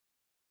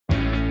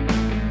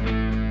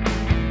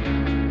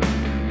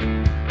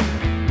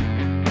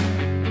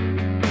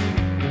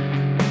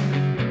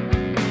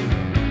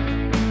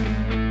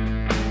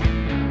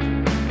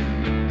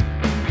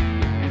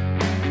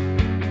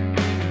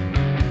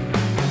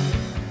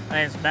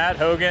My name's Matt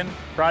Hogan,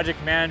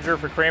 project manager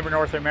for Kraemer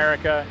North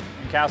America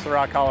in Castle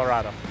Rock,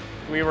 Colorado.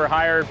 We were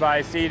hired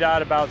by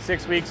CDOT about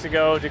 6 weeks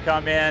ago to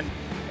come in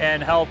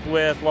and help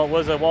with what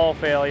was a wall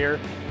failure.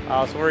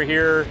 So we're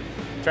here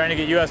trying to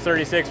get US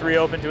 36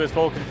 reopened to its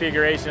full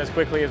configuration as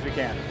quickly as we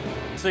can.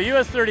 So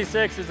US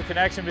 36 is a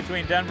connection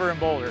between Denver and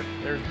Boulder.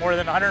 There's more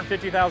than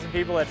 150,000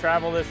 people that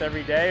travel this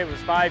every day. It was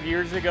 5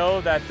 years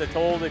ago that the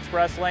tolled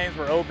express lanes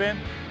were open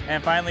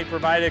and finally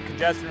provided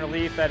congestion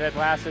relief that had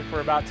lasted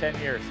for about 10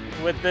 years.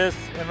 With this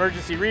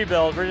emergency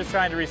rebuild, we're just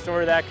trying to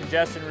restore that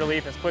congestion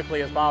relief as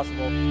quickly as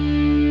possible.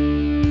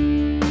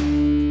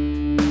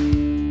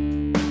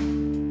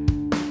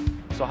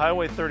 So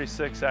Highway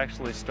 36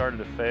 actually started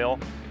to fail.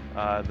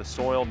 The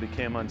soil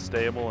became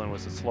unstable and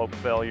was a slope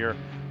failure.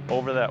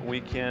 Over that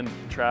weekend,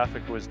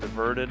 traffic was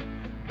diverted.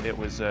 It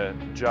was a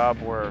job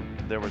where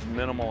there was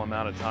minimal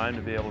amount of time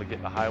to be able to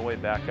get the highway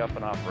back up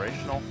and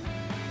operational.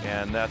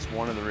 And that's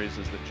one of the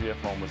reasons that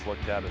Geofoam was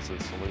looked at as a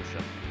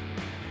solution.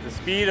 The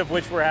speed of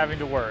which we're having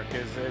to work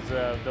is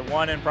the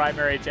one and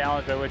primary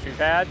challenge by which we've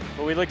had.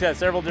 But we looked at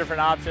several different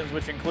options,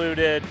 which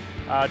included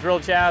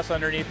drilled shafts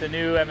underneath the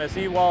new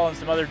MSE wall and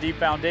some other deep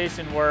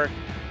foundation work.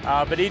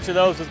 But each of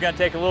those was going to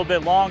take a little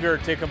bit longer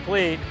to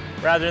complete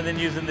rather than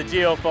using the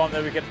geofoam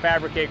that we could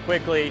fabricate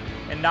quickly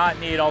and not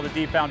need all the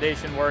deep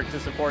foundation work to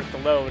support the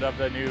load of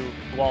the new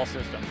wall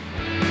system.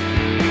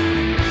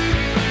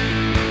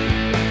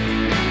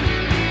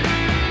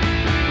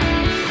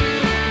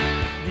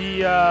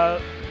 The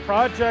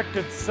project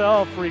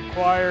itself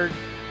required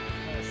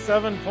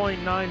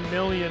 7.9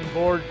 million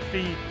board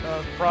feet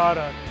of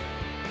product,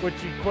 which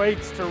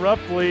equates to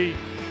roughly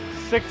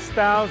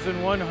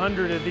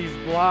 6,100 of these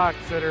blocks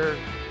that are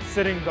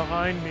sitting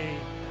behind me.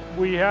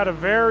 We had a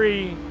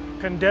very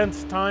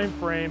condensed time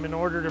frame in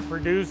order to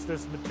produce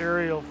this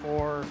material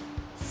for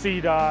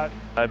CDOT.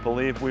 I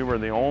believe we were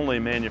the only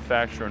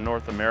manufacturer in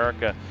North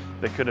America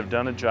that could have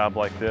done a job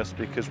like this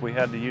because we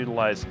had to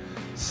utilize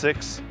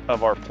 6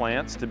 of our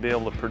plants to be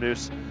able to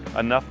produce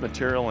enough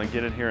material and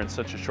get it here in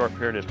such a short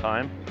period of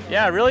time.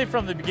 Yeah, really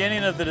from the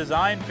beginning of the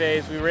design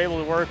phase, we were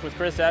able to work with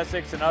Chris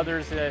Essex and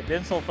others at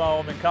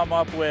Insulfoam and come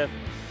up with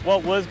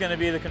what was going to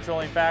be the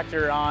controlling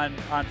factor on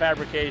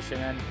fabrication.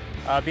 And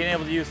being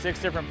able to use 6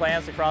 different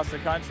plants across the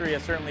country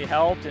has certainly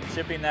helped in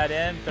shipping that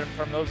in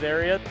from those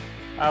areas.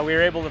 We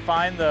were able to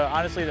find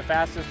honestly the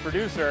fastest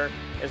producer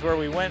is where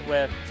we went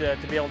with to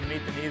be able to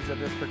meet the needs of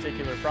this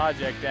particular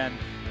project. And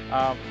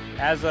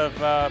as of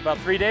about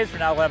 3 days from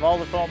now, we'll have all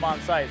the foam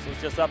on site, so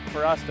it's just up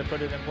for us to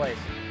put it in place.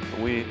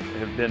 We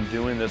have been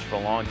doing this for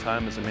a long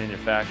time as a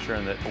manufacturer,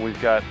 and that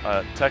we've got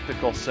a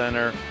technical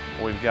center,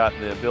 we've got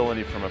the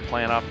ability from a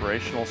plant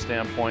operational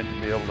standpoint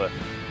to be able to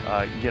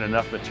get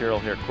enough material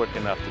here quick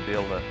enough to be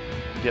able to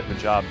get the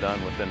job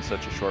done within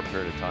such a short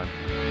period of time.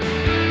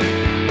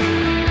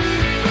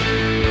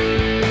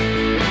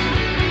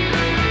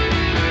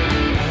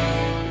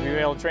 We were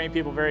able to train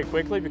people very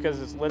quickly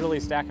because it's literally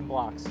stacking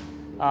blocks.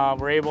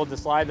 We're able to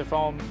slide the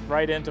foam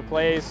right into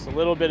place, a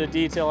little bit of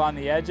detail on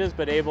the edges,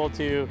 but able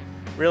to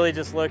really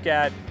just look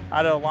at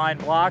how to align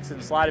blocks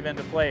and slide them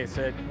into place.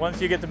 Once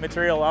you get the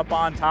material up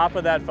on top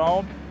of that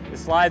foam, it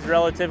slides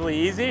relatively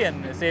easy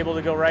and it's able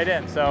to go right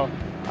in. So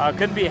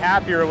couldn't be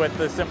happier with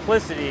the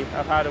simplicity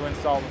of how to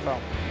install the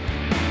foam.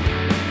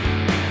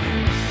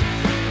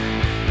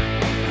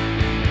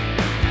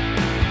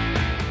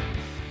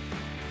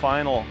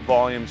 Final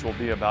volumes will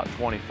be about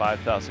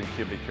 25,000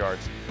 cubic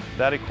yards.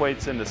 That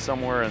equates into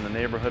somewhere in the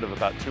neighborhood of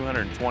about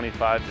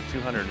 225 to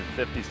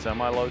 250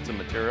 semi-loads of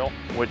material,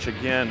 which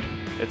again,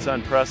 it's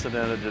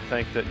unprecedented to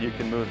think that you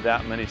can move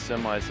that many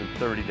semis in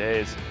 30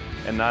 days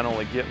and not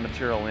only get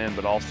material in,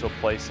 but also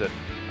place it.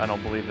 I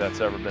don't believe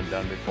that's ever been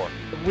done before.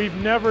 We've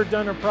never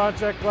done a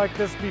project like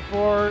this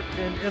before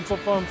in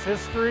Insulfoam's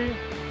history.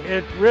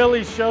 It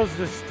really shows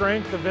the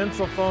strength of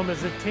Insulfoam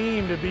as a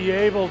team to be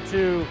able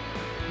to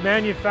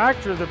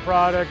manufacture the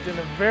product in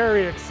a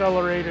very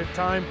accelerated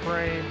time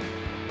frame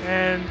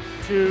and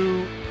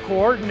to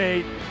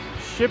coordinate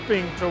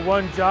shipping to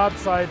one job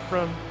site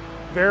from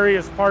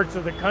various parts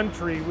of the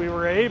country. We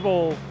were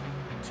able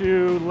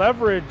to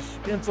leverage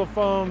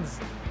Insulfoam's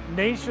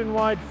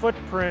nationwide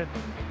footprint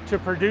to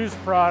produce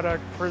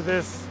product for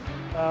this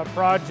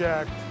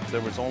project.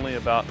 There was only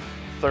about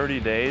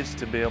 30 days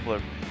to be able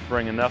to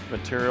bring enough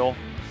material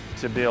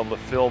to be able to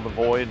fill the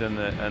void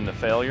and the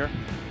failure.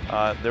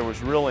 There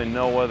was really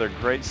no other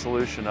great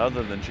solution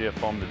other than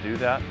Geofoam to do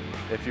that.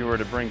 If you were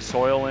to bring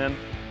soil in,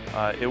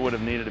 it would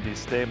have needed to be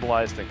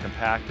stabilized and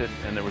compacted,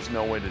 and there was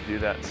no way to do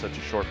that in such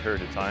a short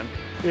period of time.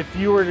 If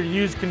you were to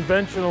use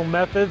conventional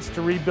methods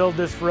to rebuild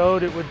this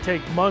road, it would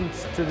take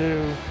months to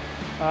do.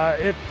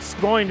 It's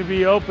going to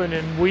be open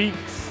in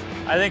weeks.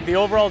 I think the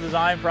overall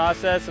design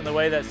process and the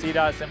way that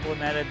CDOT's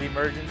implemented the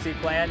emergency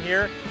plan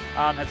here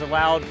has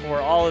allowed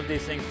for all of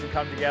these things to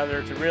come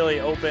together to really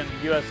open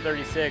US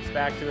 36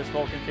 back to its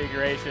full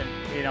configuration,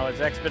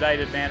 as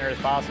expedited manner as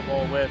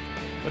possible with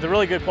a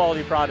really good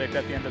quality product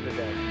at the end of the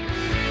day.